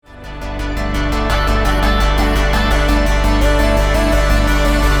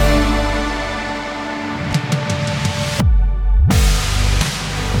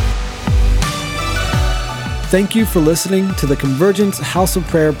Thank you for listening to the Convergence House of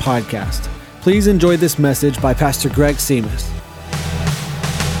Prayer podcast. Please enjoy this message by Pastor Greg Seamus.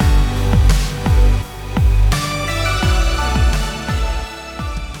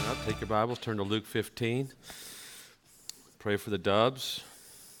 Take your Bibles, turn to Luke 15. Pray for the Dubs.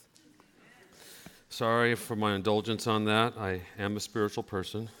 Sorry for my indulgence on that. I am a spiritual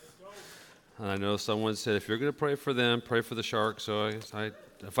person. And I know someone said, if you're going to pray for them, pray for the Sharks. So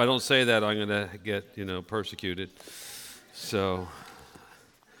if I don't say that, I'm going to get, persecuted. So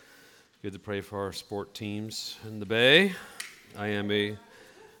good to pray for our sport teams in the Bay. I am a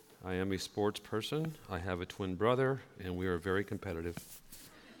sports person. I have a twin brother, and we are very competitive.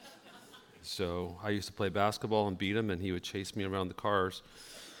 So I used to play basketball and beat him, and he would chase me around the cars.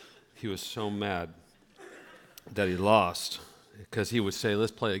 He was so mad that he lost because he would say,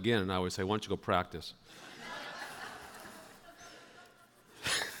 let's play again, and I would say, why don't you go practice?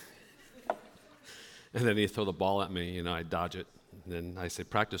 And then he'd throw the ball at me, I'd dodge it. And then I'd say,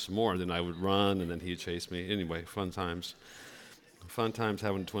 practice some more, and then I would run, and then he'd chase me. Anyway, fun times. Fun times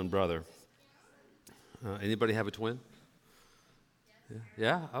having a twin brother. Anybody have a twin?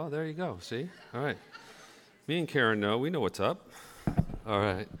 Yeah? Oh, there you go. See? All right. Me and Karen know. We know what's up. All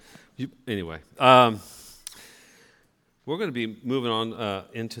right. Anyway, we're going to be moving on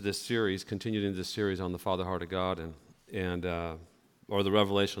into this series, continued into this series on the Father Heart of God and or the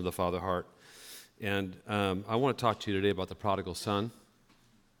revelation of the Father Heart. And I want to talk to you today about the prodigal son.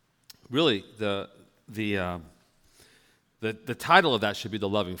 Really, the title of that should be The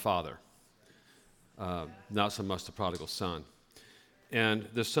Loving Father, not so much the prodigal son. And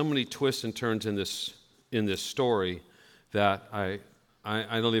there's so many twists and turns in this story that I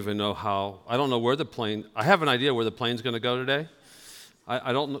don't even know how. I don't know where the plane. I have an idea where the plane's going to go today.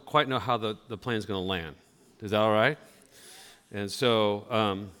 I don't quite know how the plane's going to land. Is that all right? And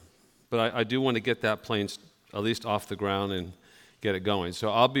so. But I do want to get that plane at least off the ground and get it going. So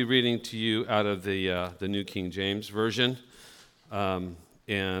I'll be reading to you out of the New King James Version. And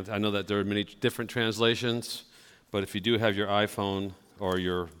I know that there are many different translations, but if you do have your iPhone or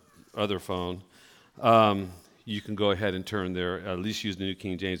your other phone, you can go ahead and turn there, at least use the New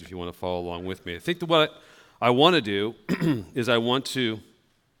King James if you want to follow along with me. I think that what I want to do is I want to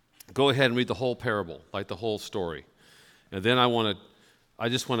go ahead and read the whole parable, like the whole story. And then I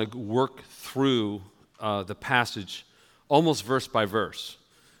just want to work through the passage almost verse by verse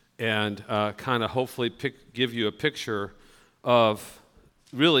and kind of hopefully give you a picture of,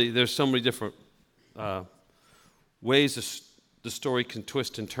 really, there's so many different ways the story can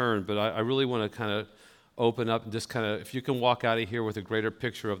twist and turn, but I really want to kind of open up and just kind of, if you can walk out of here with a greater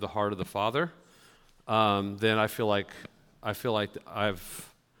picture of the heart of the Father, then I feel like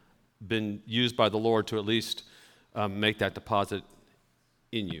I've been used by the Lord to at least make that deposit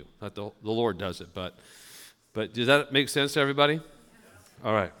in you. Not the Lord does it, but does that make sense to everybody?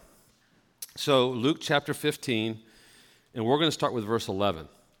 All right. So Luke chapter 15, and we're going to start with verse 11.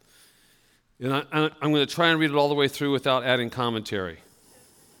 And I'm going to try and read it all the way through without adding commentary,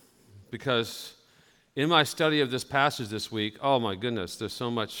 because in my study of this passage this week, oh my goodness, there's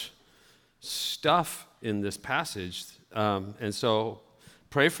so much stuff in this passage, and so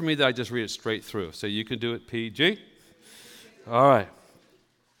pray for me that I just read it straight through. So you can do it, PG. All right.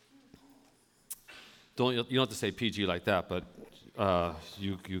 You don't have to say PG like that, but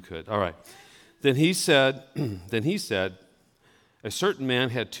you could. All right. Then he said, a certain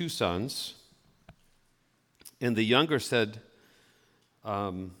man had two sons, and the younger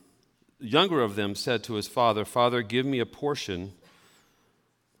of them said to his father, Father, give me a portion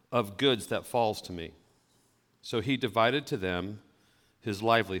of goods that falls to me. So he divided to them his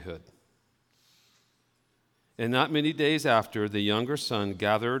livelihood. And not many days after, the younger son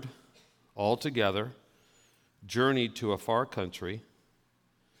gathered all together, journeyed to a far country,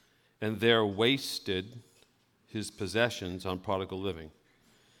 and there wasted his possessions on prodigal living.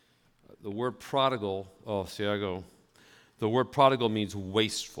 The word prodigal, the word prodigal means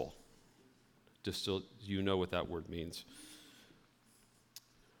wasteful, just so you know what that word means.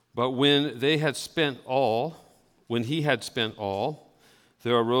 But when he had spent all,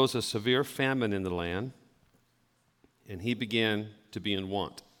 there arose a severe famine in the land, and he began to be in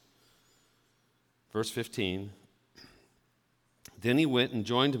want. Verse 15, then he went and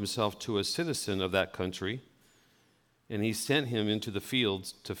joined himself to a citizen of that country, and he sent him into the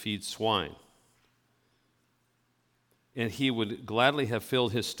fields to feed swine. And he would gladly have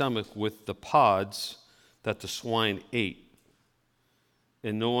filled his stomach with the pods that the swine ate,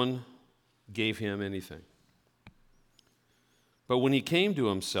 and no one gave him anything. But when he came to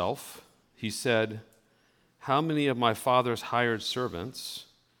himself, he said, how many of my father's hired servants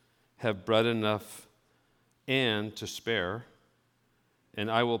have bread enough and to spare,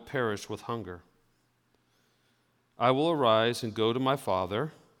 and I will perish with hunger. I will arise and go to my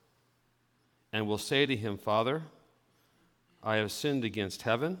father, and will say to him, Father, I have sinned against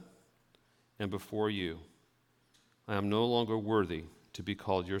heaven and before you. I am no longer worthy to be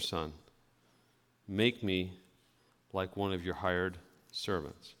called your son. Make me like one of your hired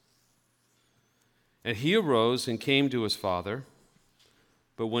servants. And he arose and came to his father.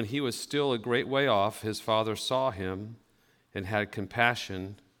 But when he was still a great way off, his father saw him and had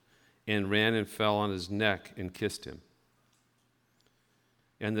compassion and ran and fell on his neck and kissed him.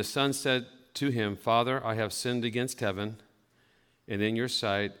 And the son said to him, Father, I have sinned against heaven and in your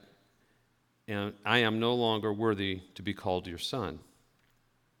sight, and I am no longer worthy to be called your son.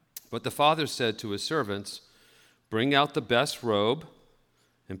 But the father said to his servants, Bring out the best robe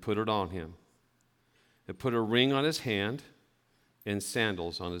and put it on him, and put a ring on his hand and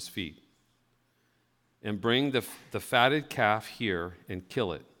sandals on his feet. And bring the fatted calf here and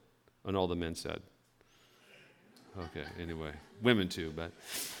kill it. And all the men said. Okay, anyway, women too, but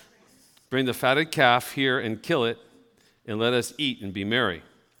bring the fatted calf here and kill it, and let us eat and be merry.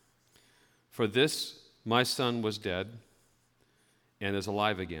 For this my son was dead and is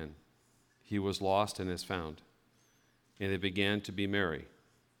alive again. He was lost and is found. And they began to be merry.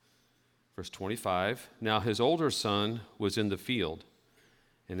 Verse 25, Now his older son was in the field,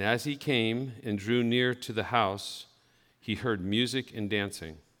 and as he came and drew near to the house, he heard music and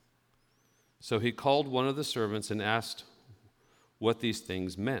dancing. So he called one of the servants and asked what these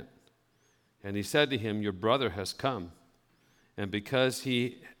things meant. And he said to him, Your brother has come, and because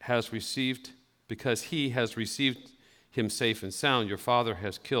he has received him safe and sound, your father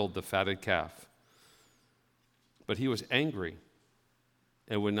has killed the fatted calf. But he was angry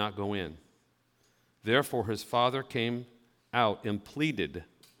and would not go in. Therefore his father came out and pleaded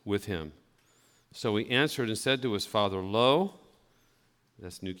with him. So he answered and said to his father, Lo,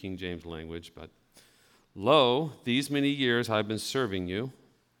 that's New King James language, but lo, these many years I've been serving you.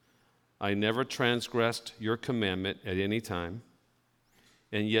 I never transgressed your commandment at any time,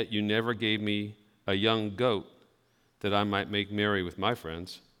 and yet you never gave me a young goat that I might make merry with my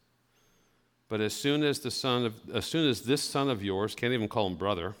friends. But as soon as this son of yours, can't even call him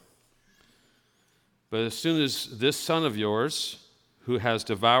brother, but as soon as this son of yours, who has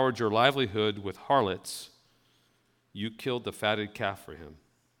devoured your livelihood with harlots, you killed the fatted calf for him.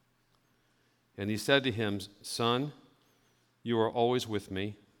 And he said to him, Son, you are always with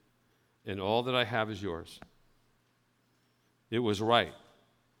me, and all that I have is yours. It was right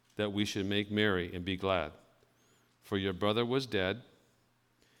that we should make merry and be glad, for your brother was dead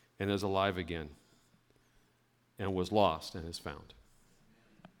and is alive again, and was lost and is found.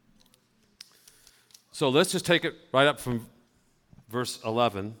 So let's just take it right up from verse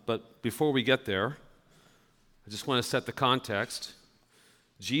 11, but before we get there, I just want to set the context.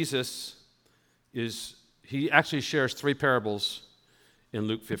 Jesus he actually shares three parables in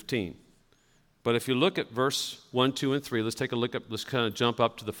Luke 15. But if you look at verse 1, 2, and 3, let's kind of jump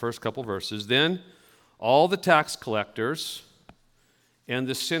up to the first couple verses. Then all the tax collectors and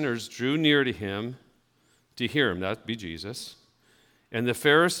the sinners drew near to him to hear him, that'd be Jesus. And the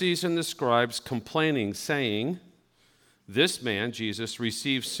Pharisees and the scribes complaining, saying, This man, Jesus,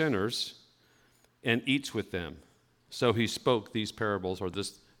 receives sinners and eats with them. So he spoke these parables,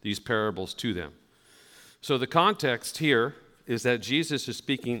 these parables to them. So the context here is that Jesus is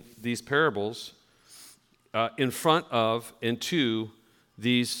speaking these parables in front of and to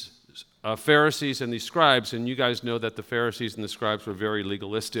these Pharisees and these scribes. And you guys know that the Pharisees and the scribes were very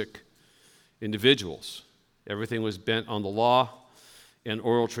legalistic individuals. Everything was bent on the law and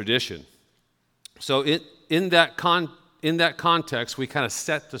oral tradition. So in that context, we kind of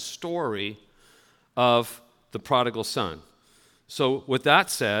set the story of the prodigal son. So with that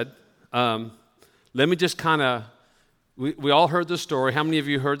said, let me just kind of, we all heard the story. How many of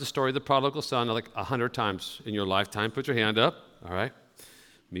you heard the story of the prodigal son like 100 times in your lifetime? Put your hand up. All right.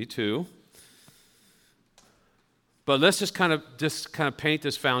 Me too. But let's just kind of paint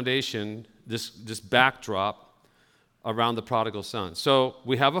this foundation, this backdrop around the prodigal son. So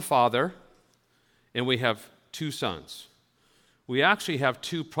we have a father and we have two sons. We actually have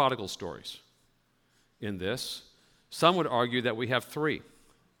two prodigal stories in this. Some would argue that we have three.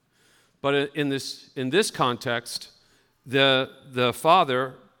 But in this context, the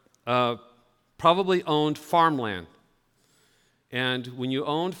father probably owned farmland. And when you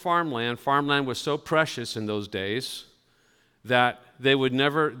owned farmland was so precious in those days that they would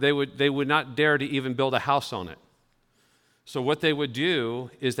not dare to even build a house on it. So what they would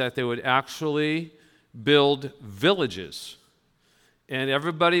do is that they would actually build villages. And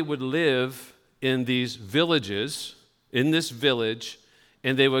everybody would live in these villages, in this village,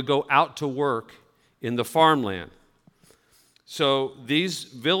 and they would go out to work in the farmland. So these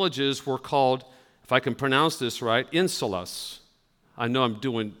villages were called, if I can pronounce this right, insulas. I know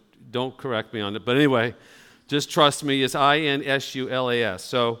don't correct me on it, but anyway, just trust me, it's INSULAS.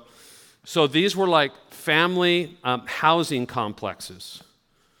 So these were like family housing complexes.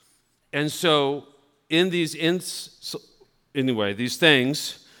 And so in these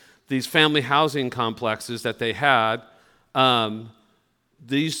these family housing complexes that they had,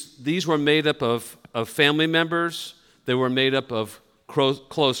 these were made up of family members. They were made up of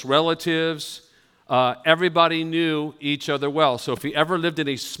close relatives. Everybody knew each other well. So if you ever lived in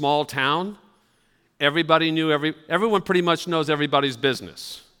a small town, everybody knew everyone pretty much knows everybody's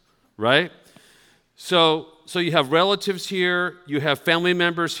business, right? So you have relatives here, you have family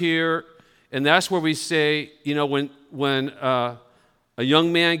members here, and that's where we say, when a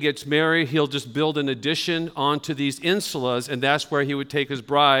young man gets married, he'll just build an addition onto these insulas, and that's where he would take his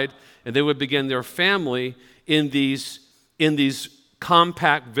bride, and they would begin their family in these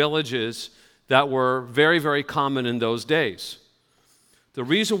compact villages that were very, very common in those days. The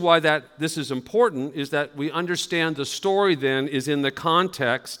reason why this is important is that we understand the story then is in the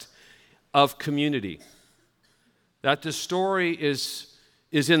context of community. That the story is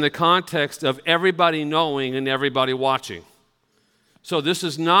in the context of everybody knowing and everybody watching. So this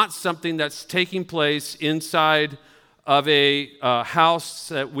is not something that's taking place inside of a house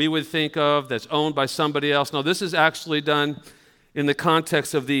that we would think of that's owned by somebody else. No, this is actually done in the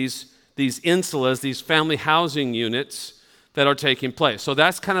context of these insulas, these family housing units that are taking place. So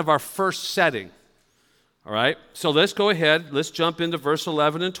that's kind of our first setting. All right? So let's go ahead. Let's jump into verse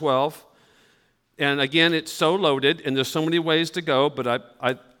 11 and 12. And again, it's so loaded, and there's so many ways to go, but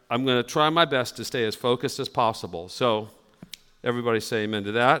I'm going to try my best to stay as focused as possible. So everybody say amen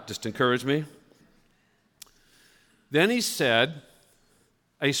to that. Just encourage me. Then he said,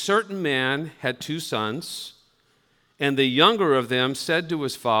 a certain man had 2 sons, and the younger of them said to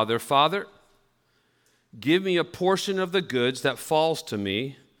his father, Father, give me a portion of the goods that falls to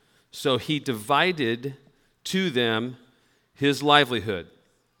me. So he divided to them his livelihood.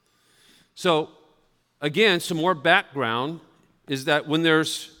 So again, some more background is that when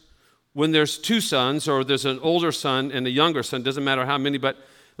there's 2 sons, or there's an older son and a younger son, doesn't matter how many, but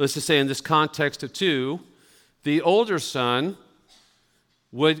let's just say in this context of 2, the older son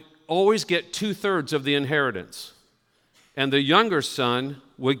would always get 2/3 of the inheritance, and the younger son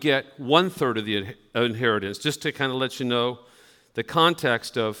would get 1/3 of the inheritance, just to kind of let you know the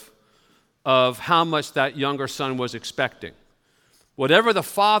context of how much that younger son was expecting. Whatever the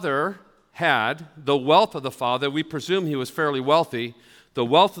father had, the wealth of the father, we presume he was fairly wealthy, the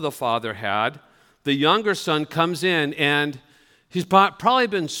wealth of the father had, the younger son comes in, and he's probably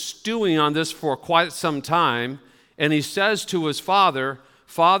been stewing on this for quite some time, and he says to his father,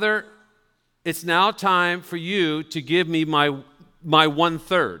 Father, it's now time for you to give me my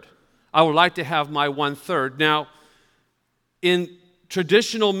 1/3. I would like to have my 1/3. Now, in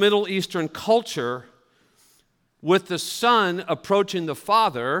traditional Middle Eastern culture, with the son approaching the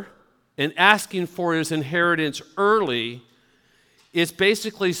father and asking for his inheritance early, it's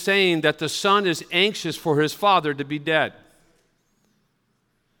basically saying that the son is anxious for his father to be dead.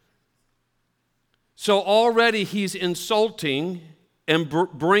 So already he's insulting and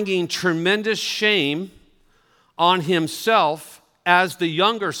bringing tremendous shame on himself as the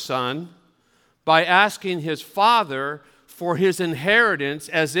younger son by asking his father for his inheritance,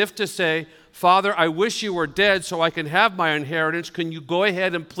 as if to say, Father, I wish you were dead so I can have my inheritance. Can you go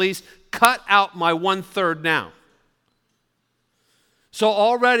ahead and please cut out my 1/3 now? So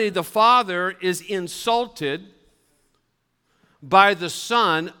already the father is insulted by the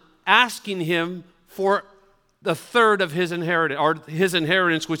son asking him for the 1/3 of his inheritance, or his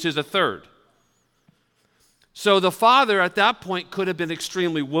inheritance, which is 1/3. So the father at that point could have been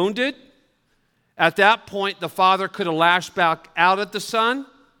extremely wounded. At that point, the father could have lashed back out at the son.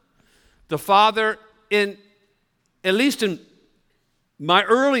 The father, at least in my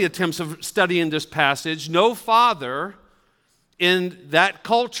early attempts of studying this passage, no father in that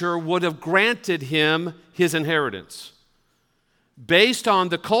culture would have granted him his inheritance. Based on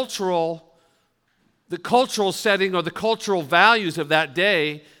the cultural setting or the cultural values of that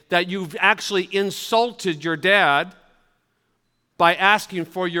day, that you've actually insulted your dad by asking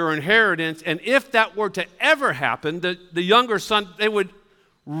for your inheritance. And if that were to ever happen, the younger son, they would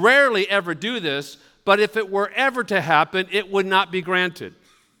rarely ever do this, but if it were ever to happen, it would not be granted.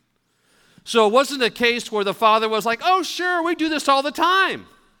 So it wasn't a case where the father was like, oh, sure, we do this all the time.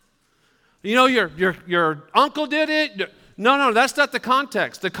 You know, your uncle did it. No, that's not the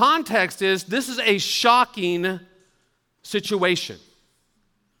context. The context is this is a shocking situation.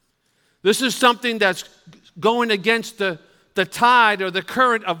 This is something that's going against the tide or the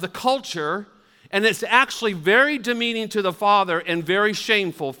current of the culture, and it's actually very demeaning to the father and very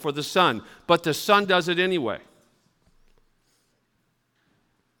shameful for the son. But the son does it anyway.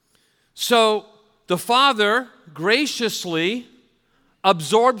 So the father graciously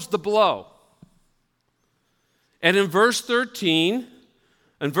absorbs the blow. And in verse 13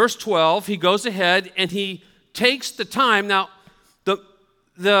 and verse 12, he goes ahead and he takes the time. Now,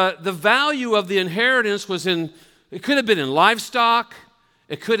 the value of the inheritance was it could have been in livestock.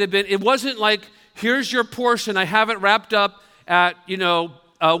 It wasn't like, here's your portion. I have it wrapped up at,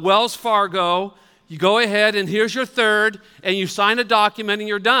 Wells Fargo. You go ahead and here's your third, and you sign a document and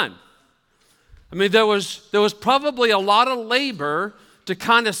you're done. I mean, there was probably a lot of labor to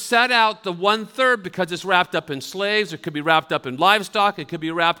kind of set out the 1/3 because it's wrapped up in slaves. It could be wrapped up in livestock. It could be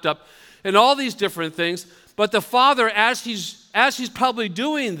wrapped up in all these different things. But the father, as he's probably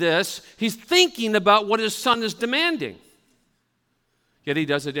doing this, he's thinking about what his son is demanding. Yet he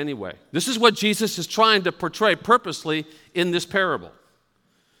does it anyway. This is what Jesus is trying to portray purposely in this parable.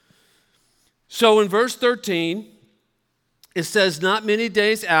 So in verse 13, it says, "Not many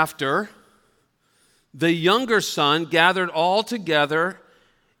days after, the younger son gathered all together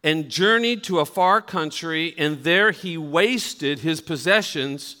and journeyed to a far country, and there he wasted his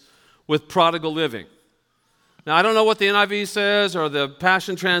possessions with prodigal living." Now, I don't know what the NIV says or the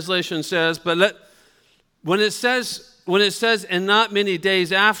Passion Translation says, but when it says, "and not many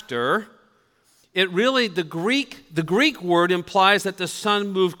days after," it really, the Greek word implies that the son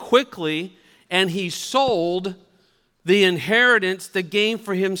moved quickly and he sold the inheritance to gain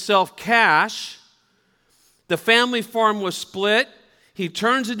for himself cash. The family farm was split. He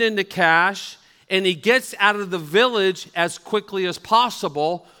turns it into cash, and he gets out of the village as quickly as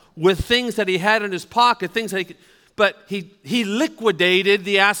possible with things that he had in his pocket, things that but he liquidated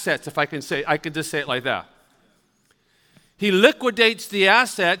the assets, if I could just say it like that. He liquidates the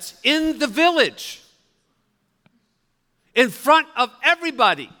assets in the village, in front of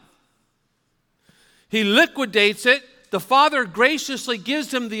everybody. He liquidates it. The father graciously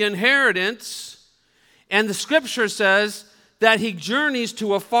gives him the inheritance. And the scripture says that he journeys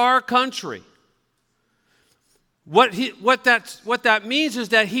to a far country. What that means is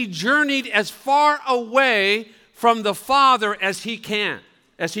that he journeyed as far away from the father as he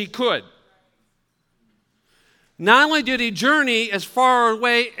could. Not only did he journey as far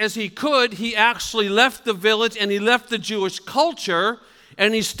away as he could, he actually left the village and he left the Jewish culture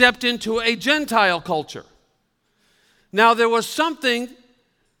and he stepped into a Gentile culture. Now, there was something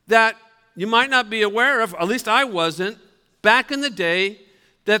that you might not be aware of, at least I wasn't, back in the day,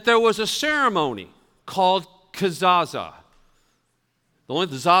 that there was a ceremony called Kazaza. The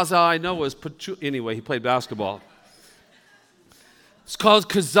only Zaza I know was anyway, he played basketball. It's called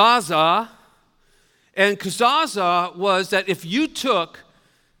Kazaza, and Kazaza was that if you took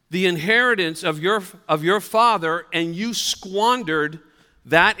the inheritance of your father and you squandered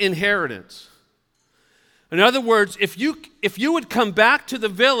that inheritance. In other words, if you would come back to the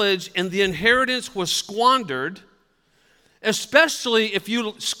village and the inheritance was squandered, especially if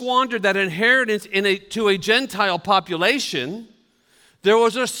you squandered that inheritance to a Gentile population, there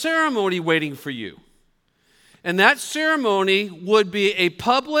was a ceremony waiting for you. And that ceremony would be a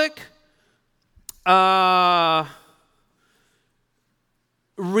public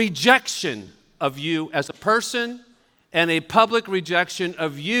rejection of you as a person and a public rejection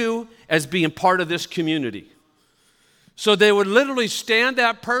of you as being part of this community. So they would literally stand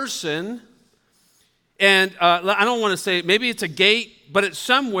that person, and I don't want to say, maybe it's a gate, but it's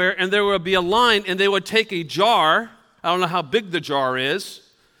somewhere, and there would be a line, and they would take a jar. I don't know how big the jar is.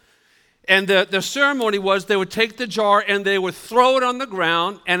 And the ceremony was they would take the jar and they would throw it on the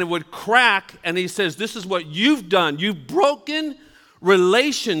ground, and it would crack, and he says, this is what you've done. You've broken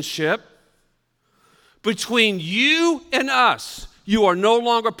relationship between you and us. You are no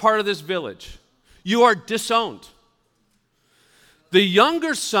longer part of this village. You are disowned. The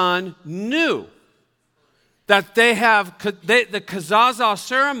younger son knew that the Kazaza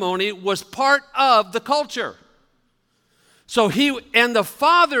ceremony was part of the culture. So the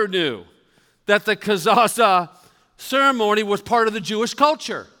father knew that the Kazaza ceremony was part of the Jewish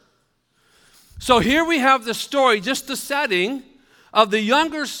culture. So here we have the story, just the setting of the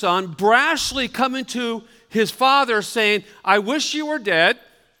younger son brashly coming to his father saying, I wish you were dead,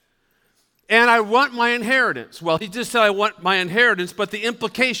 and I want my inheritance. Well, he just said, I want my inheritance, but the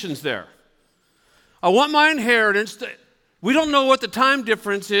implication's there. I want my inheritance. We don't know what the time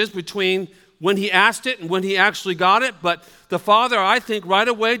difference is between when he asked it and when he actually got it, but the father, I think, right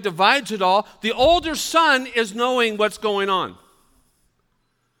away divides it all. The older son is knowing what's going on.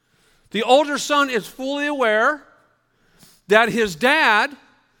 The older son is fully aware that his dad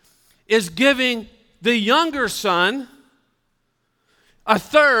is giving the younger son a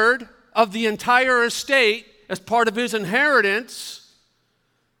third of the entire estate as part of his inheritance,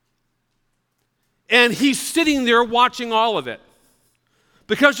 and he's sitting there watching all of it.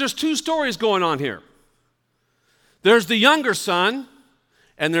 Because there's two stories going on here. There's the younger son,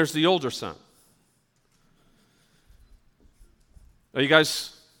 and there's the older son. Are you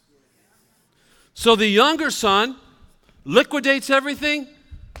guys? So the younger son liquidates everything,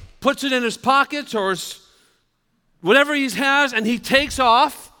 puts it in his pockets or whatever he has, and he takes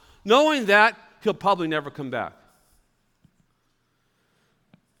off, knowing that he'll probably never come back.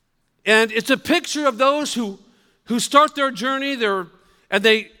 And it's a picture of those who start their journey, and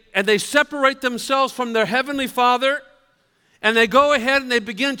they separate themselves from their heavenly Father, and they go ahead and they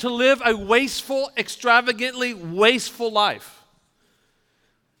begin to live a wasteful, extravagantly wasteful life.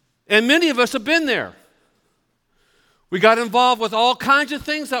 And many of us have been there. We got involved with all kinds of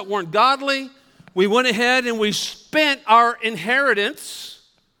things that weren't godly. We went ahead and we spent our inheritance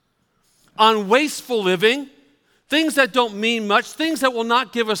on wasteful living, things that don't mean much, things that will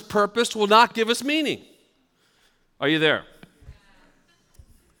not give us purpose, will not give us meaning. Are you there?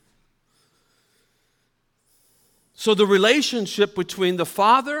 So the relationship between the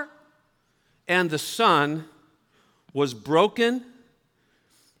father and the son was broken,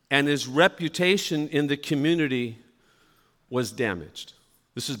 and his reputation in the community was damaged.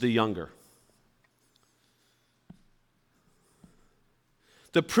 This is the younger.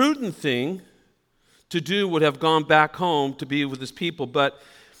 The prudent thing to do would have gone back home to be with his people, but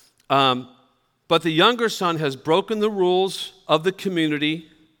the younger son has broken the rules of the community,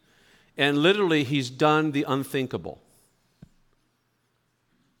 and literally he's done the unthinkable.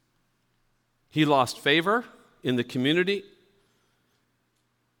 He lost favor in the community,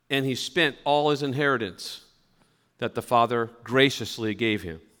 and he spent all his inheritance that the father graciously gave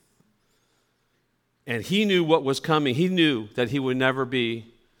him. And he knew what was coming. He knew that he would never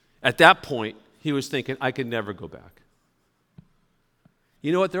be, at that point, he was thinking, I could never go back.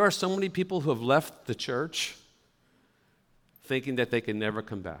 You know what? There are so many people who have left the church thinking that they can never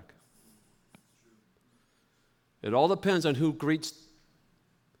come back. It all depends on who greets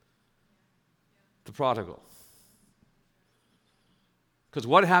the prodigal. Because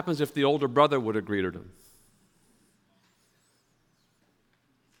what happens if the older brother would have greeted him?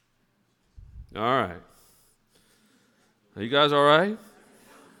 All right. Are you guys all right?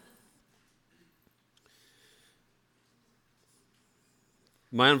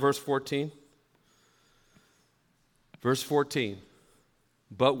 Am I on verse 14? Verse 14.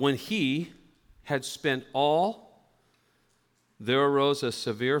 But when he had spent all, there arose a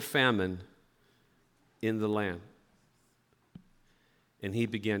severe famine in the land, and he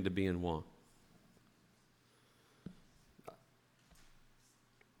began to be in want.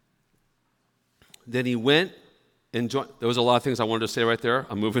 Then he went and joined. There was a lot of things I wanted to say right there.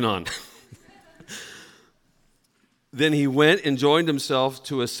 I'm moving on. Then he went and joined himself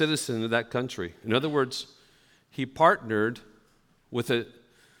to a citizen of that country. In other words, he partnered with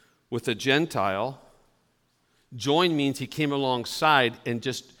a Gentile. Join means he came alongside and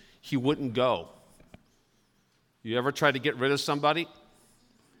just, he wouldn't go. You ever try to get rid of somebody?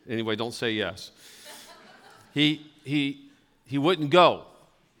 Anyway, don't say yes. He wouldn't go.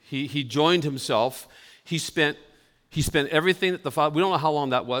 He joined himself. He spent everything that the father, we don't know how long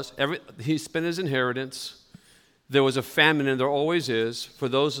that was. He spent his inheritance. There was a famine, and there always is. For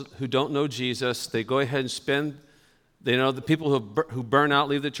those who don't know Jesus, they go ahead and spend. They know the people who burn out,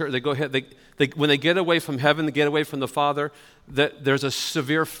 leave the church. They go ahead. They when they get away from heaven, they get away from the Father. There's a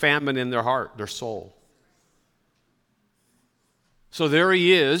severe famine in their heart, their soul. So there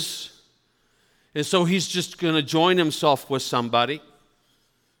he is, and so he's just going to join himself with somebody.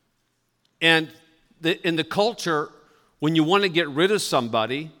 And in the culture, when you want to get rid of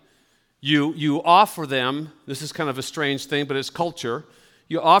somebody, you offer them, this is kind of a strange thing, but it's culture,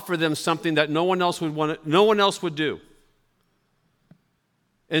 you offer them something that no one else would do.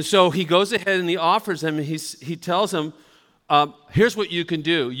 And so he goes ahead and he offers them, and he tells them, here's what you can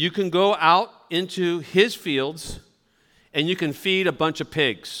do. You can go out into his fields, and you can feed a bunch of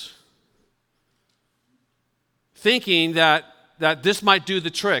pigs, thinking that this might do the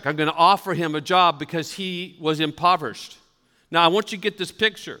trick. I'm going to offer him a job because he was impoverished. Now, I want you to get this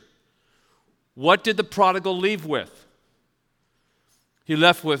picture. What did the prodigal leave with? He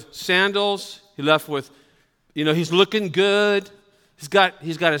left with sandals. He left with, he's looking good.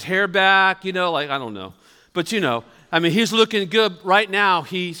 He's got his hair back, like, I don't know. But, he's looking good. Right now,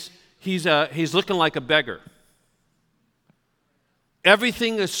 he's looking like a beggar.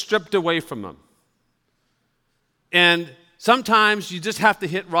 Everything is stripped away from him. And sometimes you just have to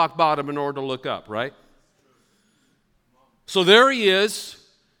hit rock bottom in order to look up, right? So there he is.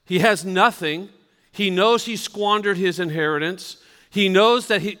 He has nothing. He knows he squandered his inheritance. He knows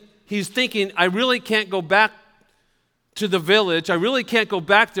that he's thinking, I really can't go back to the village. I really can't go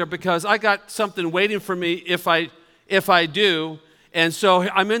back there because I got something waiting for me if I do. And so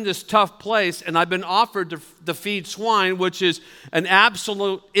I'm in this tough place, and I've been offered to feed swine, which is an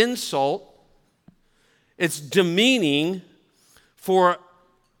absolute insult. It's demeaning for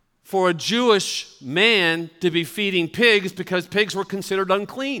a Jewish man to be feeding pigs because pigs were considered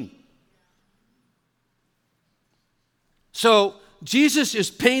unclean. So Jesus is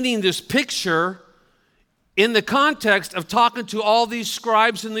painting this picture in the context of talking to all these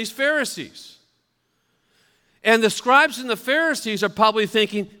scribes and these Pharisees. And the scribes and the Pharisees are probably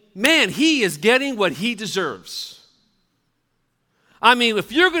thinking, man, he is getting what he deserves. I mean,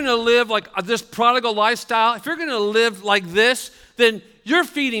 if you're going to live like this prodigal lifestyle, if you're going to live like this, then you're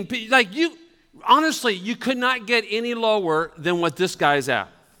feeding, honestly, you could not get any lower than what this guy's at.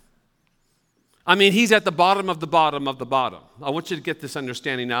 I mean, he's at the bottom of the bottom of the bottom. I want you to get this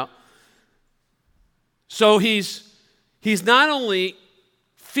understanding now. So he's not only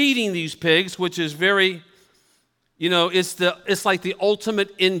feeding these pigs, which is very, it's like the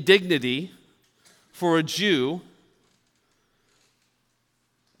ultimate indignity for a Jew,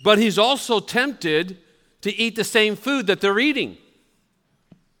 but he's also tempted to eat the same food that they're eating.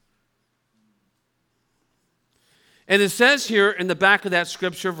 And it says here in the back of that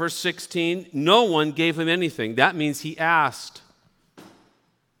scripture, verse 16, no one gave him anything. That means he asked.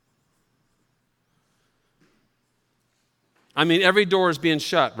 I mean, every door is being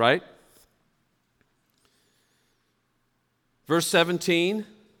shut, right? Verse 17,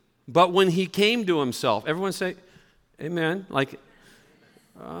 but when he came to himself, everyone say, amen.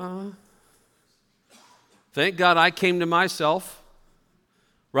 Thank God I came to myself,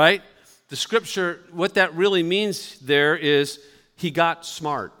 right? The scripture, what that really means there is he got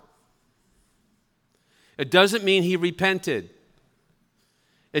smart. It doesn't mean he repented.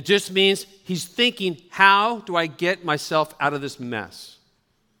 It just means he's thinking, how do I get myself out of this mess?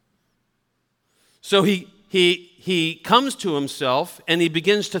 So he comes to himself and he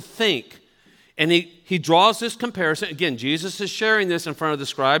begins to think. And he draws this comparison. Again, Jesus is sharing this in front of the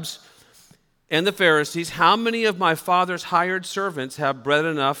scribes and the Pharisees. How many of my father's hired servants have bread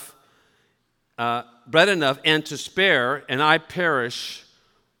enough and to spare, and I perish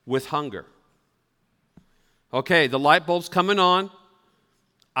with hunger? Okay, the light bulb's coming on.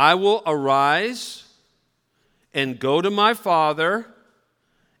 I will arise and go to my father,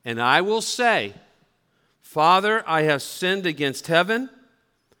 and I will say, Father, I have sinned against heaven,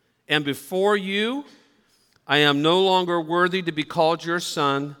 and before you, I am no longer worthy to be called your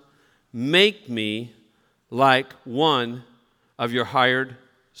son. Make me like one of your hired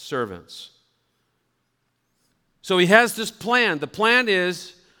servants. So he has this plan. The plan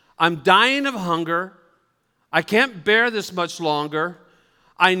is, I'm dying of hunger. I can't bear this much longer.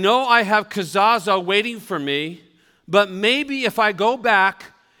 I know I have kazaza waiting for me, but maybe if I go back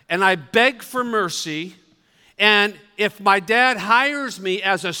and I beg for mercy, and if my dad hires me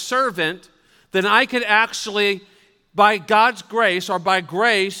as a servant, then I could actually, by God's grace or by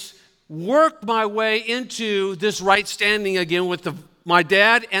grace, work my way into this right standing again with my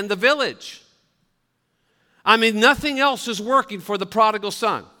dad and the village. I mean, nothing else is working for the prodigal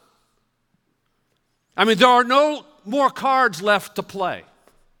son. I mean, there are no more cards left to play.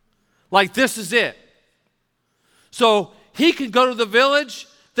 Like, this is it. So he could go to the village,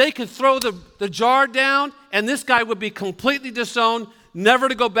 they could throw the jar down, and this guy would be completely disowned, never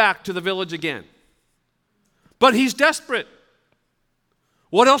to go back to the village again. But he's desperate.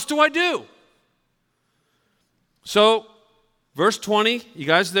 What else do I do? So, verse 20, you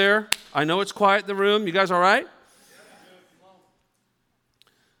guys there? I know it's quiet in the room. You guys all right?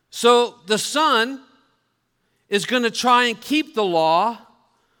 So the son is going to try and keep the law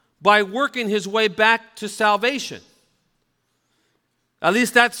by working his way back to salvation. At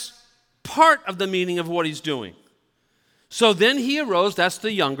least that's part of the meaning of what he's doing. So then he arose, that's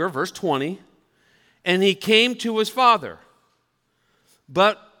the younger, verse 20, and he came to his father.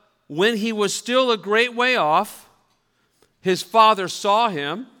 But when he was still a great way off, his father saw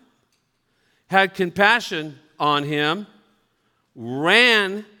him, had compassion on him,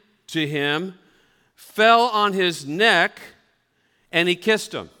 ran to him, fell on his neck, and he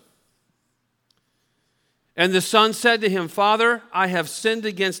kissed him. And the son said to him, Father, I have sinned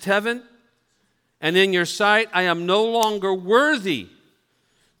against heaven, and in your sight I am no longer worthy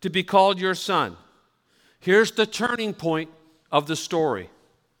to be called your son. Here's the turning point of the story.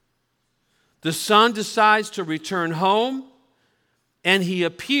 The son decides to return home, and he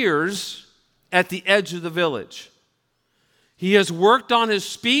appears at the edge of the village. He has worked on his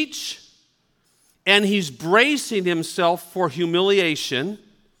speech, and he's bracing himself for humiliation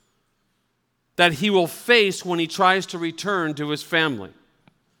that he will face when he tries to return to his family.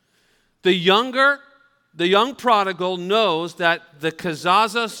 The young prodigal knows that the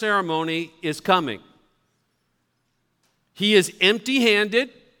kazaza ceremony is coming. He is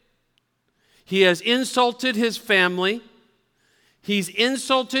empty-handed. He has insulted his family. He's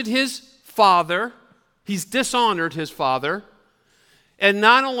insulted his father. He's dishonored his father. And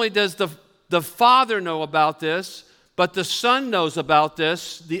not only does the father know about this, but the son knows about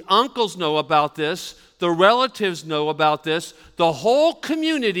this, the uncles know about this, the relatives know about this, the whole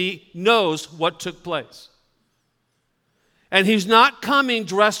community knows what took place. And he's not coming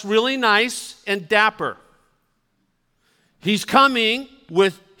dressed really nice and dapper. He's coming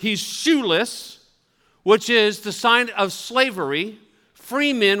he's shoeless, which is the sign of slavery.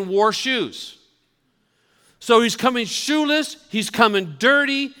 Free men wore shoes. So he's coming shoeless, he's coming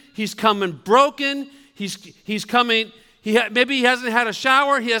dirty, he's coming broken, he's coming, maybe he hasn't had a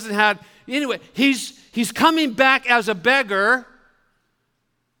shower, he's coming back as a beggar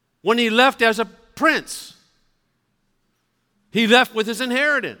when he left as a prince. He left with his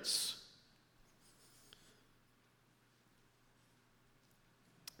inheritance.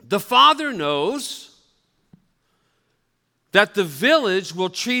 The father knows that the village will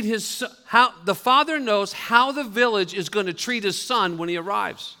treat his son. The father knows how the village is going to treat his son when he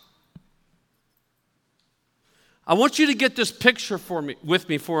arrives. I want you to get this picture with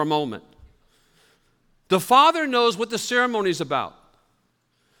me for a moment. The father knows what the ceremony is about.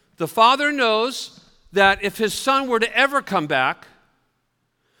 The father knows that if his son were to ever come back,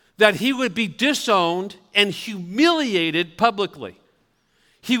 that he would be disowned and humiliated publicly.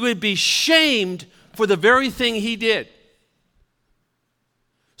 He would be shamed for the very thing he did.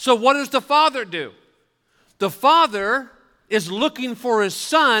 So what does the father do? The father is looking for his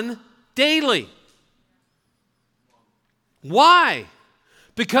son daily. Why?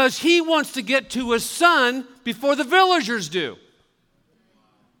 Because he wants to get to his son before the villagers do.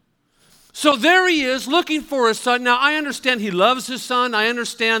 So there he is looking for his son. Now I understand he loves his son. I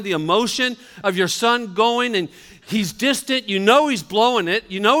understand the emotion of your son going and he's distant. You know he's blowing it.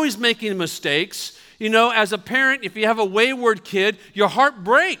 You know he's making mistakes. You know, as a parent, if you have a wayward kid, your heart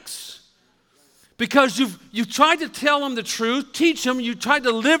breaks. Because you've tried to tell them the truth, teach them, you tried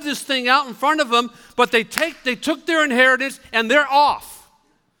to live this thing out in front of them, but they took their inheritance and they're off.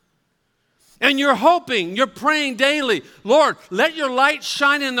 And you're hoping, you're praying daily, Lord, let your light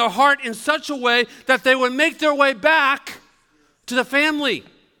shine in their heart in such a way that they would make their way back to the family.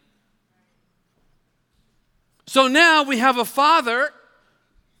 So now we have a father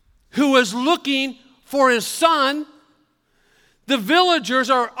who is looking for his son. The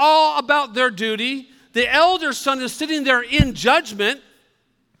villagers are all about their duty. The elder son is sitting there in judgment,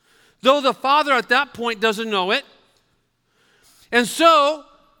 though the father at that point doesn't know it. And so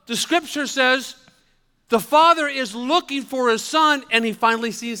the scripture says the father is looking for his son and he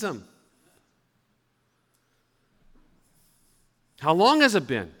finally sees him. How long has it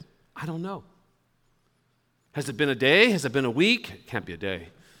been? I don't know. Has it been a day? Has it been a week? It can't be a day.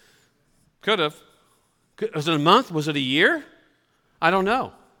 Could have. Was it a month? Was it a year? I don't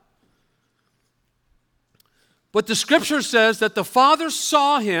know. But the scripture says that the father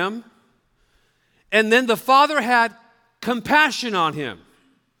saw him, and then the father had compassion on him.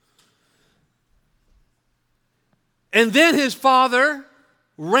 And then his father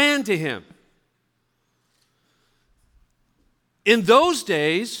ran to him. In those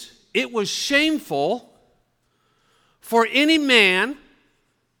days, it was shameful for any man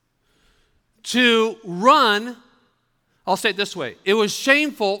to run. I'll say it this way. It was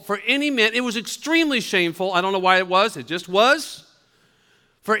shameful for any man. It was extremely shameful. I don't know why it was. It just was.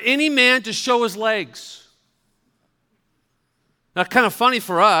 For any man to show his legs. Now, kind of funny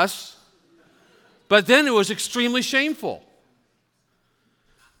for us, but then it was extremely shameful.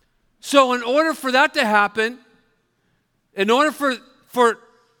 So in order for that to happen, in order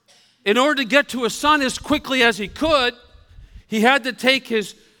to get to his son as quickly as he could, he had to take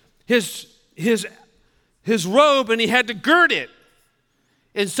his robe and he had to gird it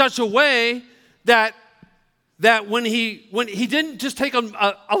in such a way that when he didn't just take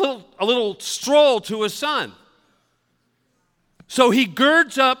a little stroll to his son. So he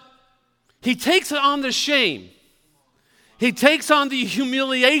girds up He takes on the shame. He takes on the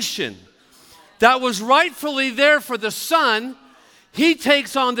humiliation that was rightfully there for the Son. He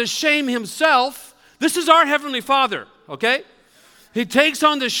takes on the shame himself. This is our Heavenly Father, okay? He takes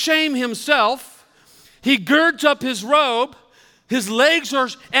on the shame himself. He girds up his robe. His legs are,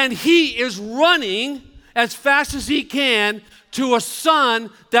 and he is running as fast as he can to a son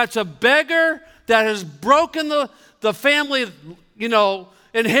that's a beggar, that has broken the family,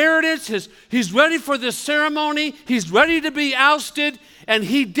 inheritance. He's ready for this ceremony. He's ready to be ousted. And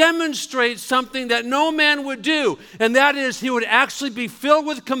he demonstrates something that no man would do. And that is, he would actually be filled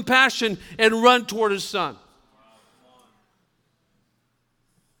with compassion and run toward his son.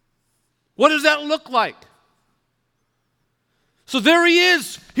 What does that look like? So there he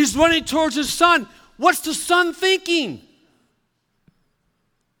is. He's running towards his son. What's the son thinking?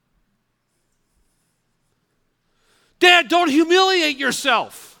 Dad, don't humiliate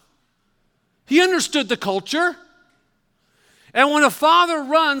yourself. He understood the culture. And when a father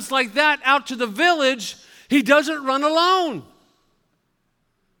runs like that out to the village, he doesn't run alone.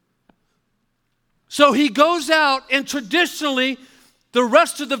 So he goes out, and traditionally, the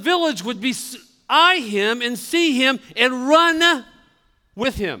rest of the village would eye him and see him and run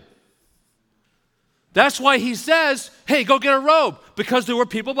with him. That's why he says, hey, go get a robe, because there were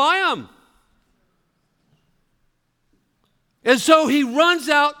people by him. And so he runs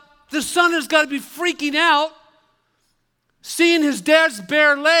out. The son has got to be freaking out, seeing his dad's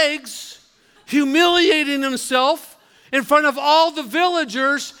bare legs, humiliating himself in front of all the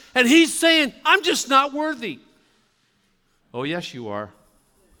villagers, and he's saying, I'm just not worthy. Oh, yes, you are.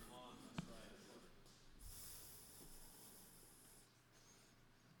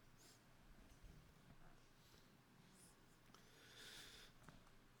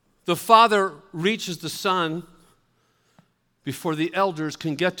 The father reaches the son before the elders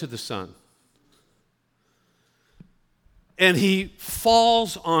can get to the son. And he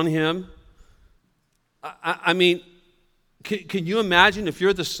falls on him. I mean, can you imagine if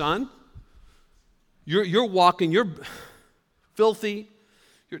you're the son? You're walking, you're filthy,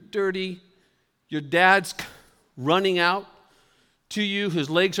 you're dirty, your dad's running out to you, his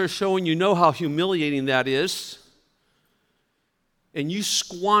legs are showing, you know how humiliating that is. And you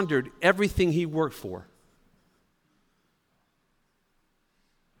squandered everything he worked for.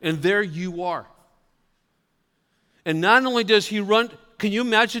 And there you are. And not only does he run, can you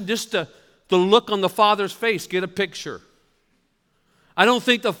imagine just the look on the father's face? Get a picture. I don't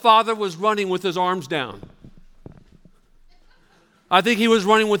think the father was running with his arms down. I think he was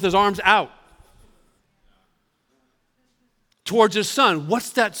running with his arms out towards his son. What's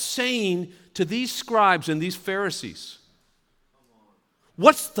that saying to these scribes and these Pharisees?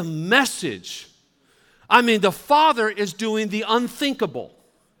 What's the message? I mean, the father is doing the unthinkable.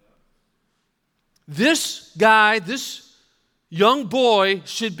 This guy, this young boy,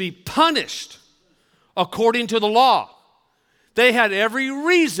 should be punished according to the law. They had every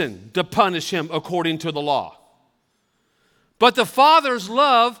reason to punish him according to the law. But the father's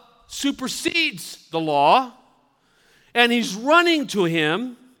love supersedes the law, and he's running to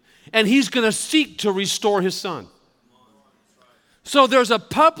him, and he's going to seek to restore his son. So there's a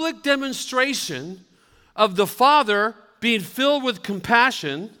public demonstration of the father being filled with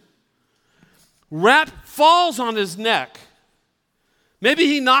compassion. Falls on his neck. Maybe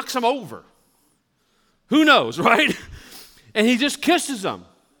he knocks him over. Who knows, right? And he just kisses him.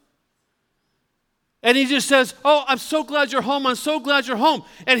 And he just says, oh, I'm so glad you're home. I'm so glad you're home.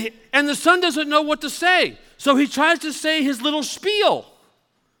 And the son doesn't know what to say. So he tries to say his little spiel.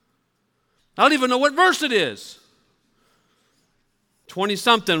 I don't even know what verse it is.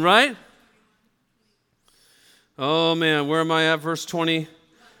 20-something, right? Oh, man, where am I at? Verse 20.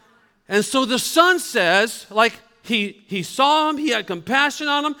 And so the son says, like he saw him, he had compassion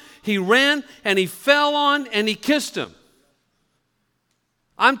on him, he ran and he fell on and he kissed him.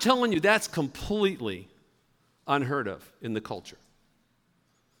 I'm telling you, that's completely unheard of in the culture.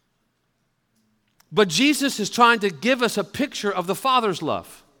 But Jesus is trying to give us a picture of the Father's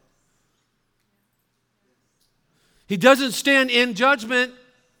love. He doesn't stand in judgment.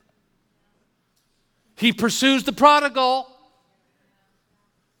 He pursues the prodigal.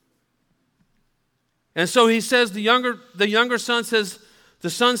 And so he says, the younger son says, the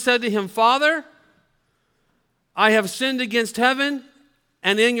son said to him, Father, I have sinned against heaven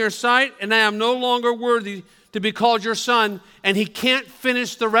and in your sight, and I am no longer worthy to be called your son. And he can't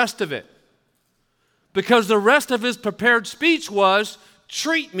finish the rest of it. Because the rest of his prepared speech was,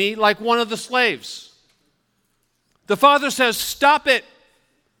 treat me like one of the slaves. The father says, stop it.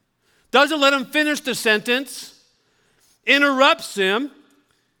 Doesn't let him finish the sentence, interrupts him,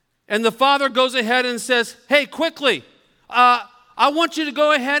 And the father goes ahead and says, hey, quickly, I want you to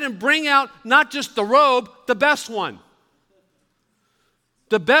go ahead and bring out not just the robe, the best one.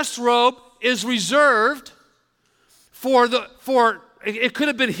 The best robe is reserved for it could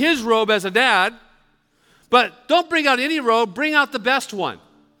have been his robe as a dad, but don't bring out any robe, bring out the best one.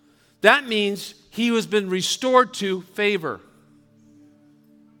 That means he has been restored to favor.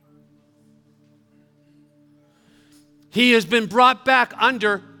 He has been brought back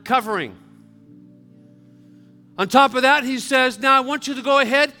under covering. On top of that, he says, now I want you to go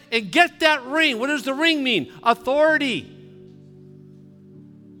ahead and get that ring. What does the ring mean? Authority.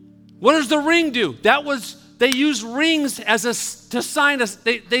 What does the ring do? They used rings to sign us.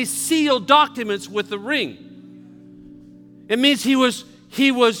 They seal documents with the ring. It means he was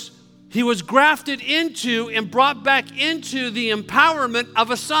grafted into and brought back into the empowerment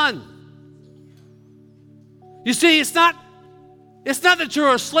of a son. You see, it's not that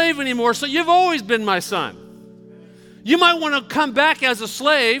you're a slave anymore, so you've always been my son. You might want to come back as a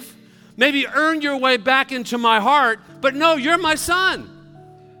slave, maybe earn your way back into my heart, but no, you're my son.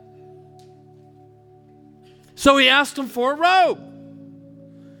 So he asked him for a robe.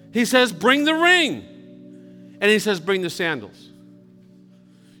 He says, bring the ring. And he says, bring the sandals.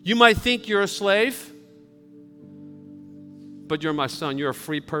 You might think you're a slave, but you're my son. You're a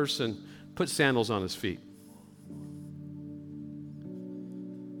free person. Put sandals on his feet.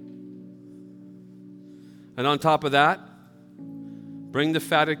 And on top of that, bring the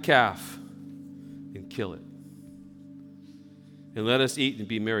fatted calf and kill it. And let us eat and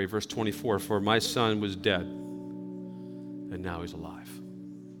be merry. Verse 24, for my son was dead, and now he's alive.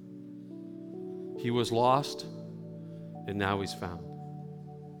 He was lost, and now he's found.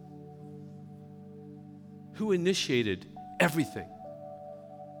 Who initiated everything?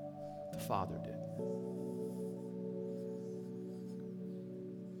 The Father did.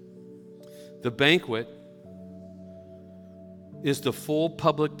 The banquet is the full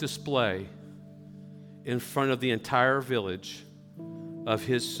public display in front of the entire village of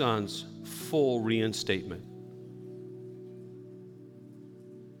his son's full reinstatement.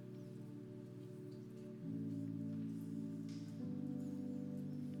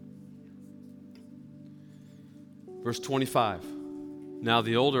 Verse 25. Now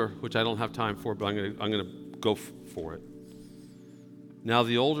the older, which I don't have time for, but I'm going to go for it. Now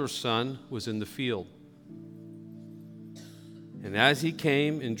the older son was in the field. And as he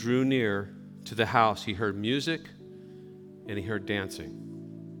came and drew near to the house, he heard music and he heard dancing.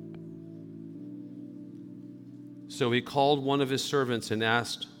 So he called one of his servants and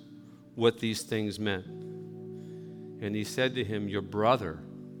asked what these things meant. And he said to him, your brother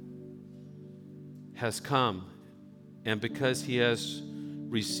has come, and because he has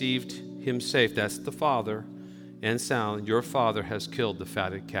received him safe, that's the father, and sound, your father has killed the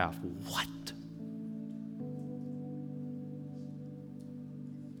fatted calf. What?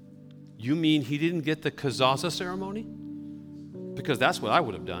 You mean he didn't get the kazaza ceremony? Because that's what I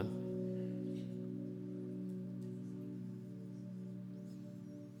would have done.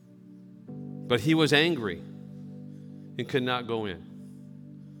 But he was angry and could not go in.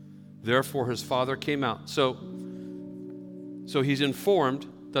 Therefore his father came out. So he's informed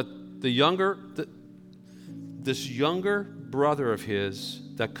that this younger brother of his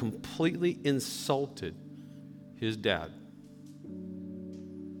that completely insulted his dad,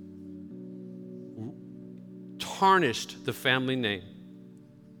 tarnished the family name,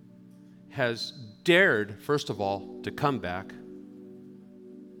 has dared, first of all, to come back.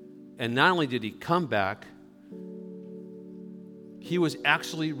 And not only did he come back, he was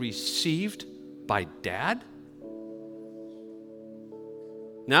actually received by dad.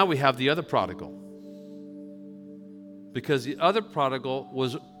 Now we have the other prodigal. Because the other prodigal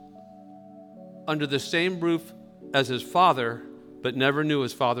was under the same roof as his father, but never knew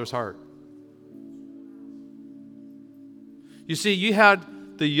his father's heart. You see, you had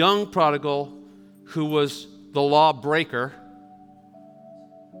the young prodigal who was the law breaker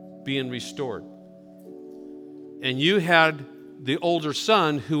being restored. And you had the older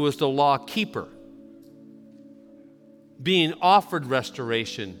son who was the law keeper being offered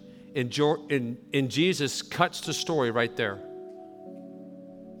restoration. And Jesus cuts the story right there.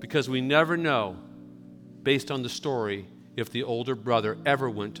 Because we never know, based on the story, if the older brother ever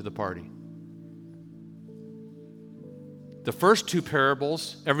went to the party. The first two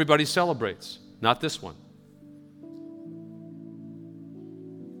parables, everybody celebrates, not this one.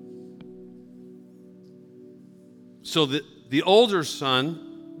 So the older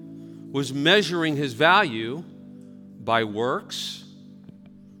son was measuring his value by works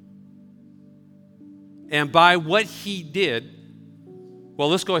and by what he did, Well,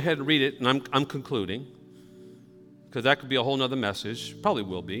 let's go ahead and read it, and I'm concluding, because that could be a whole nother message. Probably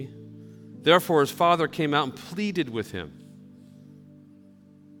will be. Therefore, his father came out and pleaded with him.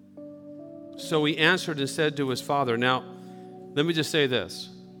 So he answered and said to his father, now, let me just say this.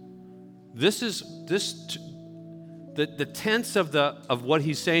 The tense of what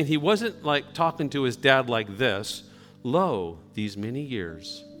he's saying, he wasn't like talking to his dad like this. Lo, these many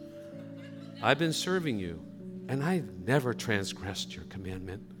years, I've been serving you, and I never transgressed your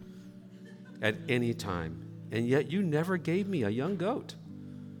commandment at any time. And yet you never gave me a young goat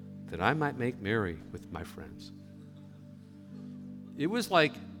that I might make merry with my friends. It was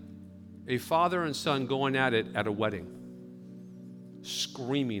like a father and son going at it at a wedding,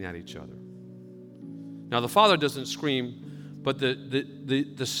 screaming at each other. Now, the father doesn't scream, but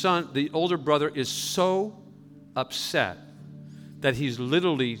the son, the older brother, is so upset that he's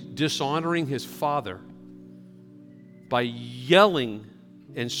literally dishonoring his father by yelling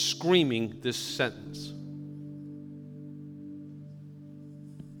and screaming this sentence.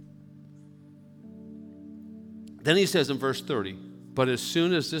 Then he says in verse 30, but as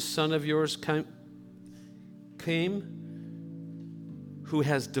soon as this son of yours came, who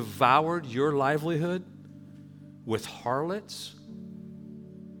has devoured your livelihood with harlots,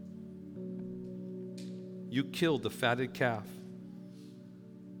 you killed the fatted calf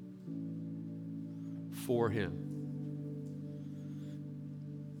for him.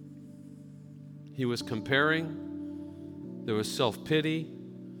 He was comparing. There was self-pity.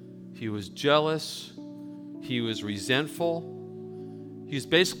 He was jealous. He was resentful. He's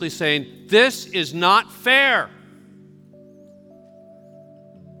basically saying, this is not fair.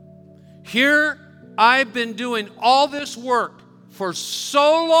 Here I've been doing all this work for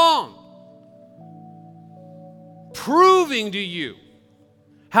so long, proving to you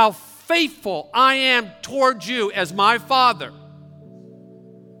how faithful I am towards you as my father.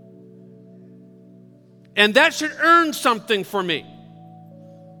 And that should earn something for me.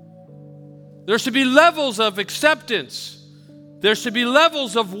 There should be levels of acceptance. There should be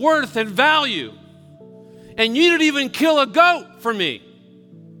levels of worth and value. And you didn't even kill a goat for me.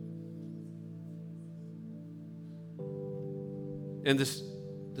 And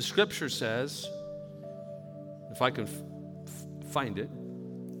the scripture says, if I can find it.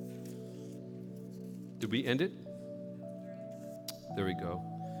 Did we end it? There we go.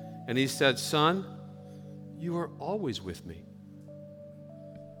 And he said, son, you are always with me.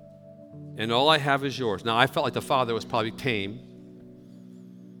 And all I have is yours. Now, I felt like the father was probably tame.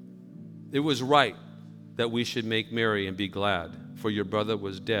 It was right that we should make merry and be glad, for your brother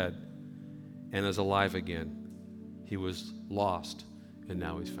was dead and is alive again. He was lost, and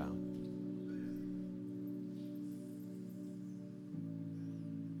now he's found.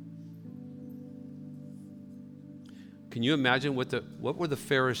 Can you imagine what were the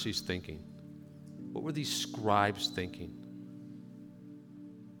Pharisees thinking? What were these scribes thinking?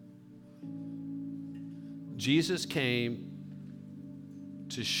 Jesus came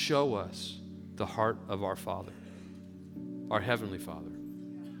to show us the heart of our Father, our Heavenly Father.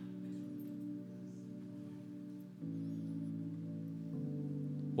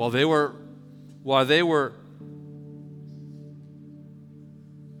 While they were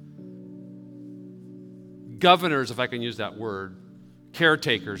governors, if I can use that word,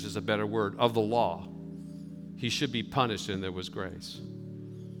 caretakers is a better word, of the law, he should be punished, and there was grace.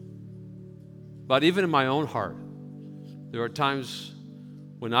 But even in my own heart, there are times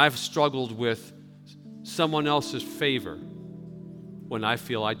when I've struggled with someone else's favor when I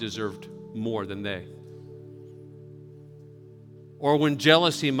feel I deserved more than they. Or when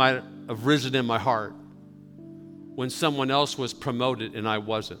jealousy might have risen in my heart when someone else was promoted and I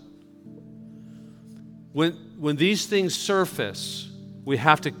wasn't. When these things surface, we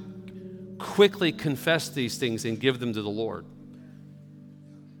have to quickly confess these things and give them to the Lord.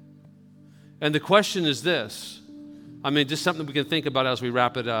 And the question is this, just something we can think about as we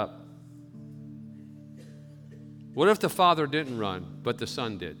wrap it up. What if the father didn't run, but the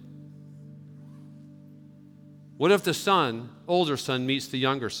son did? What if the older son meets the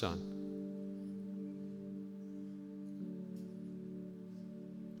younger son?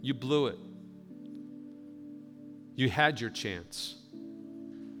 You blew it. You had your chance.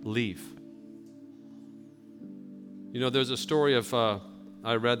 Leave. There's a story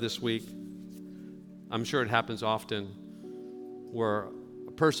I read this week. I'm sure it happens often, where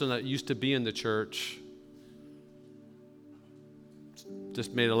a person that used to be in the church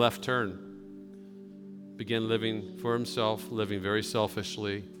just made a left turn, began living for himself, living very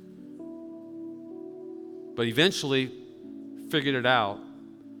selfishly, but eventually figured it out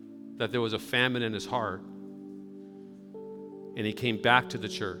that there was a famine in his heart, and and he came back to the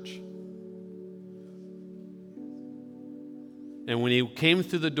church. And when he came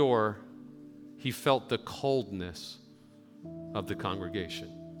through the door, he felt the coldness of the congregation.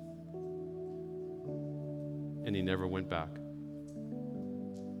 And he never went back.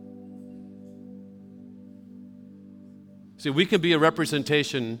 See, we can be a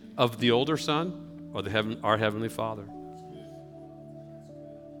representation of the older son or our Heavenly Father.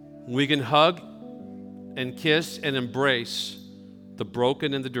 We can hug and kiss and embrace the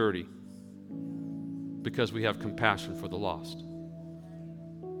broken and the dirty because we have compassion for the lost.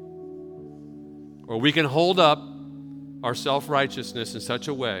 Or we can hold up our self-righteousness in such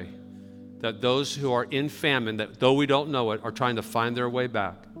a way that those who are in famine, that though we don't know it, are trying to find their way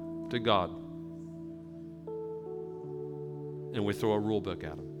back to God. And we throw a rule book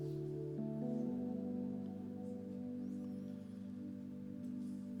at them.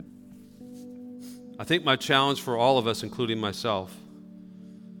 I think my challenge for all of us, including myself,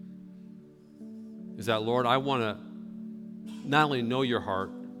 is that, Lord, I want to not only know your heart,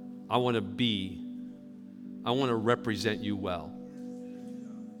 I want to represent you well.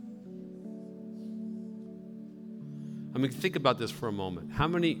 I mean, think about this for a moment. How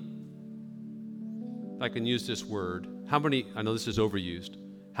many, if I can use this word, I know this is overused,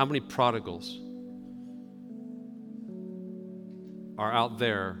 how many prodigals are out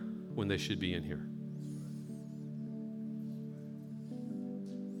there when they should be in here?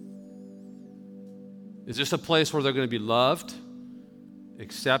 Is this a place where they're going to be loved,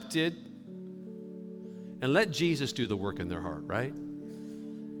 accepted, and let Jesus do the work in their heart, right?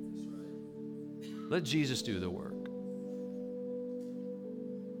 Let Jesus do the work.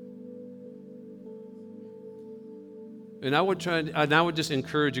 And I would just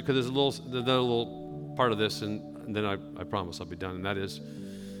encourage you, because there's another little part of this, and then I promise I'll be done, and that is,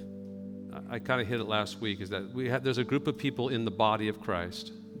 I kind of hit it last week, is that there's a group of people in the body of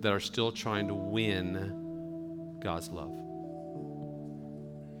Christ that are still trying to win God's love.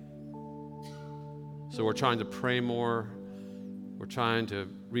 So we're trying to pray more. We're trying to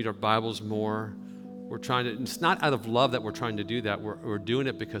read our Bibles more. It's not out of love that we're trying to do that. We're doing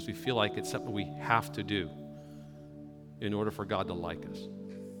it because we feel like it's something we have to do in order for God to like us.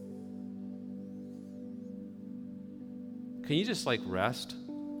 Can you just rest?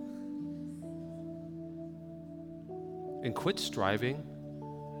 And quit striving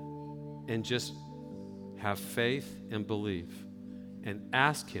and just have faith and believe and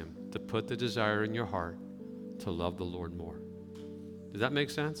ask Him to put the desire in your heart to love the Lord more. Does that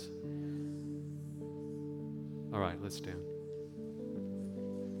make sense? All right, let's stand.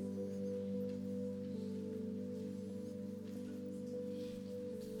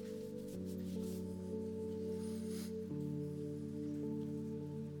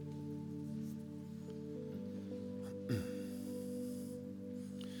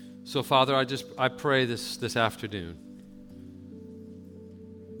 So, Father, I pray this afternoon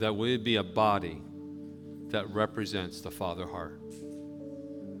that we would be a body that represents the Father heart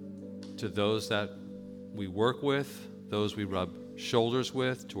to those that we work with, those we rub shoulders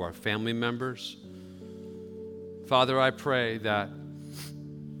with, to our family members. Father, I pray that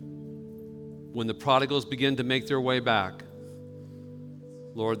when the prodigals begin to make their way back,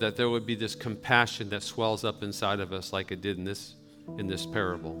 Lord, that there would be this compassion that swells up inside of us like it did in this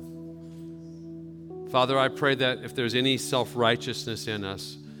parable. Father, I pray that if there's any self-righteousness in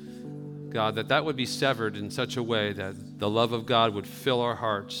us, God, that would be severed in such a way that the love of God would fill our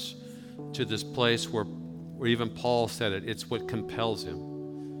hearts to this place where even Paul said it. It's what compels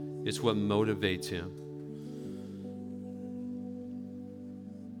him. It's what motivates him.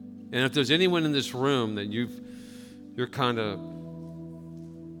 And if there's anyone in this room that you're kind of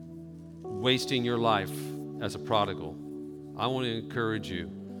wasting your life as a prodigal, I want to encourage you.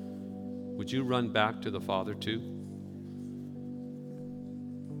 Would you run back to the Father too?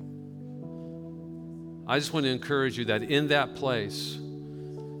 I just want to encourage you that in that place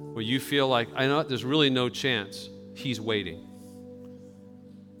where you feel like, I know there's really no chance, He's waiting.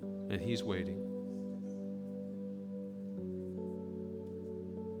 And He's waiting.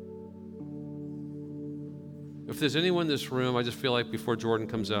 If there's anyone in this room, I just feel like before Jordan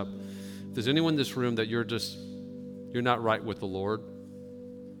comes up, if there's anyone in this room that you're not right with the Lord,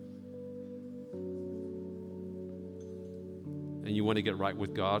 and you want to get right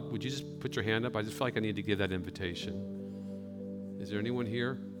with God, would you just put your hand up? I just feel like I need to give that invitation. Is there anyone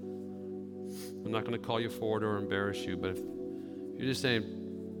here? I'm not going to call you forward or embarrass you, but if you're just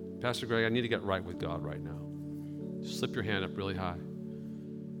saying, Pastor Greg, I need to get right with God right now, just slip your hand up really high.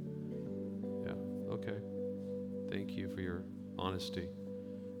 Yeah, okay. Thank you for your honesty.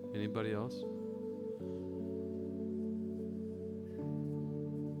 Anybody else?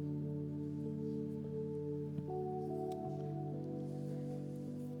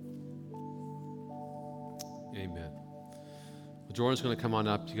 Amen. Well, Jordan's going to come on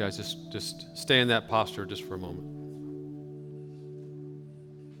up. You guys just stay in that posture just for a moment.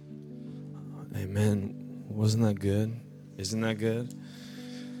 Amen. Wasn't that good? Isn't that good?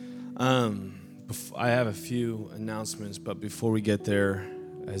 I have a few announcements, but before we get there,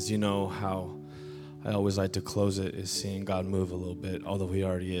 as you know, how I always like to close it is seeing God move a little bit, although He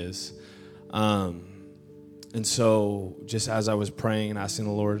already is. And so, just as I was praying and asking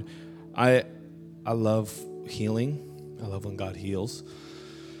the Lord, I love healing. I love when God heals.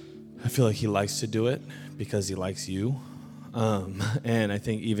 I feel like He likes to do it because He likes you. And I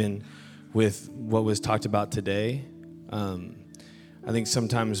think even with what was talked about today, I think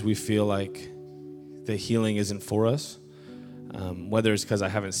sometimes we feel like the healing isn't for us, whether it's because I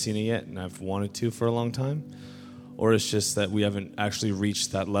haven't seen it yet and I've wanted to for a long time, or it's just that we haven't actually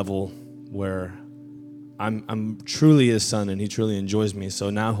reached that level where I'm truly His son and He truly enjoys me,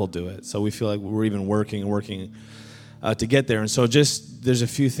 so now He'll do it. So we feel like we're even working to get there. And so there's a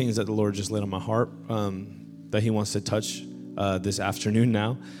few things that the Lord just laid on my heart that He wants to touch this afternoon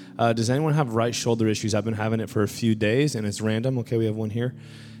now. Does anyone have right shoulder issues? I've been having it for a few days, and it's random. Okay, we have one here.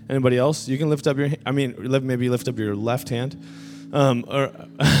 Anybody else? You can lift up maybe lift up your left hand, or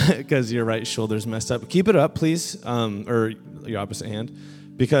because your right shoulder's messed up. Keep it up, please, or your opposite hand,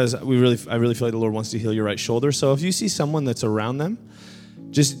 because I really feel like the Lord wants to heal your right shoulder. So if you see someone that's around them,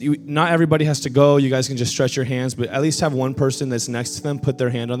 not everybody has to go. You guys can just stretch your hands, but at least have one person that's next to them put their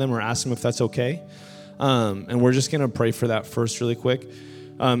hand on them or ask them if that's okay. And we're just going to pray for that first really quick.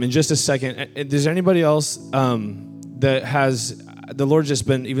 In just a second, is there anybody else that has, the Lord just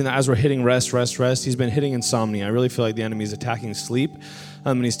been, even as we're hitting rest, He's been hitting insomnia. I really feel like the enemy is attacking sleep,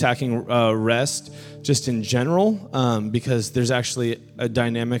 and He's attacking rest just in general, because there's actually a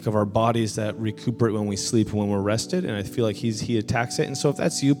dynamic of our bodies that recuperate when we sleep and when we're rested, and I feel like He attacks it. And so if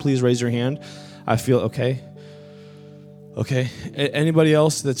that's you, please raise your hand. I feel okay. Anybody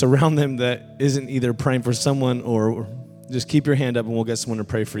else that's around them that isn't either praying for someone or just keep your hand up and we'll get someone to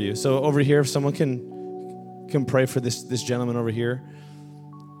pray for you. So over here, if someone can pray for this gentleman over here.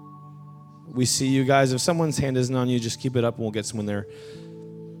 We see you guys. If someone's hand isn't on you, just keep it up and we'll get someone there.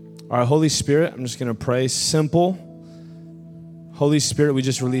 All right, Holy Spirit, I'm just going to pray. Simple. Holy Spirit, we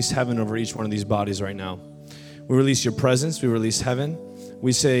just release heaven over each one of these bodies right now. We release your presence. We release heaven.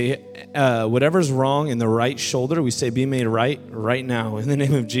 We say whatever's wrong in the right shoulder, we say be made right now in the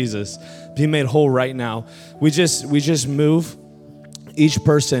name of Jesus. Be made whole right now. We just move each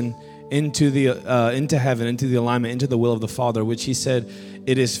person into heaven, into the alignment, into the will of the Father, which He said,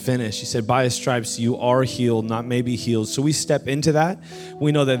 it is finished. He said, by His stripes you are healed, not maybe healed. So we step into that.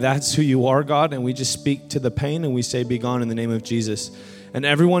 We know that that's who you are, God, and we just speak to the pain and we say, be gone in the name of Jesus. And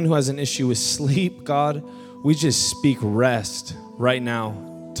everyone who has an issue with sleep, God, we just speak rest right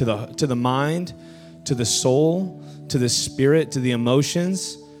now to the mind, to the soul, to the spirit, to the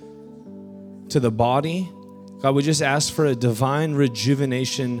emotions, to the body. God, we just ask for a divine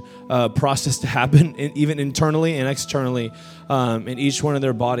rejuvenation process to happen, even internally and externally, in each one of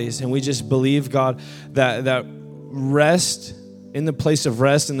their bodies. And we just believe, God, that rest, in the place of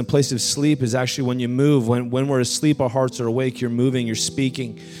rest, in the place of sleep, is actually when you move. When we're asleep, our hearts are awake, you're moving, you're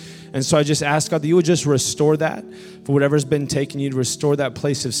speaking. And so I just ask, God, that you would just restore that for whatever's been taken, you'd restore that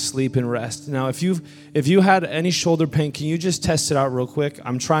place of sleep and rest. Now, if you had any shoulder pain, can you just test it out real quick?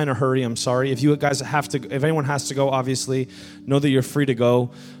 I'm trying to hurry. I'm sorry. If you guys if anyone has to go, obviously, know that you're free to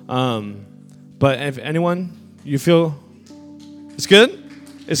go. But if anyone, you feel it's good?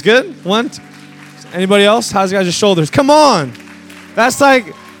 It's good? Anybody else? How's your shoulders? Come on.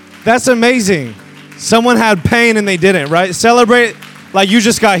 That's amazing. Someone had pain and they didn't, right? Celebrate like you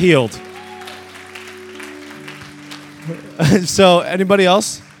just got healed. So anybody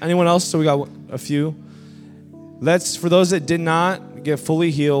else? Anyone else? So we got a few. For those that did not get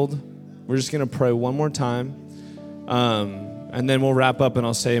fully healed, we're just going to pray one more time. And then we'll wrap up and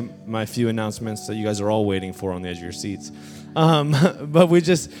I'll say my few announcements that you guys are all waiting for on the edge of your seats.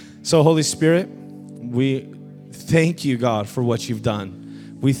 So Holy Spirit, we thank you, God, for what you've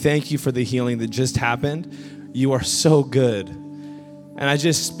done. We thank you for the healing that just happened. You are so good. And I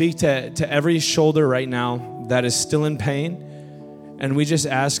just speak to every shoulder right now that is still in pain. And we just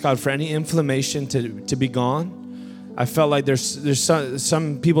ask, God, for any inflammation to be gone. I felt like there's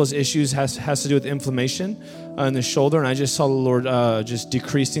some people's issues has to do with inflammation in the shoulder. And I just saw the Lord just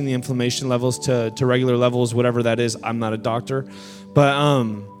decreasing the inflammation levels to regular levels, whatever that is. I'm not a doctor. But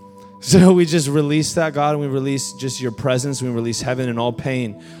so we just release that, God, and we release just your presence. We release heaven, and all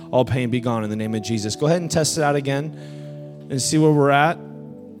pain be gone in the name of Jesus. Go ahead and test it out again and see where we're at.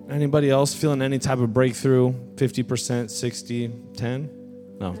 Anybody else feeling any type of breakthrough? 50%, 60, 10?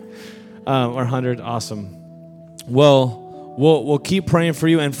 No. Or 100? Awesome. well, we'll keep praying for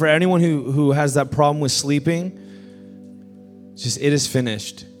you. And for anyone who has that problem with sleeping, just it is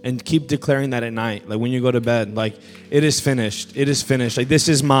finished. And keep declaring that at night, like when you go to bed, like it is finished. It is finished. Like this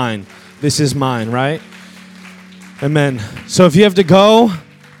is mine. This is mine, right? Amen. So if you have to go,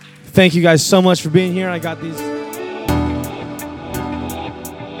 thank you guys so much for being here. I got these.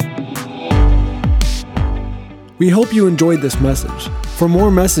 We hope you enjoyed this message. For more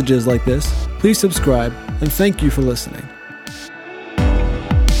messages like this, please subscribe, and thank you for listening.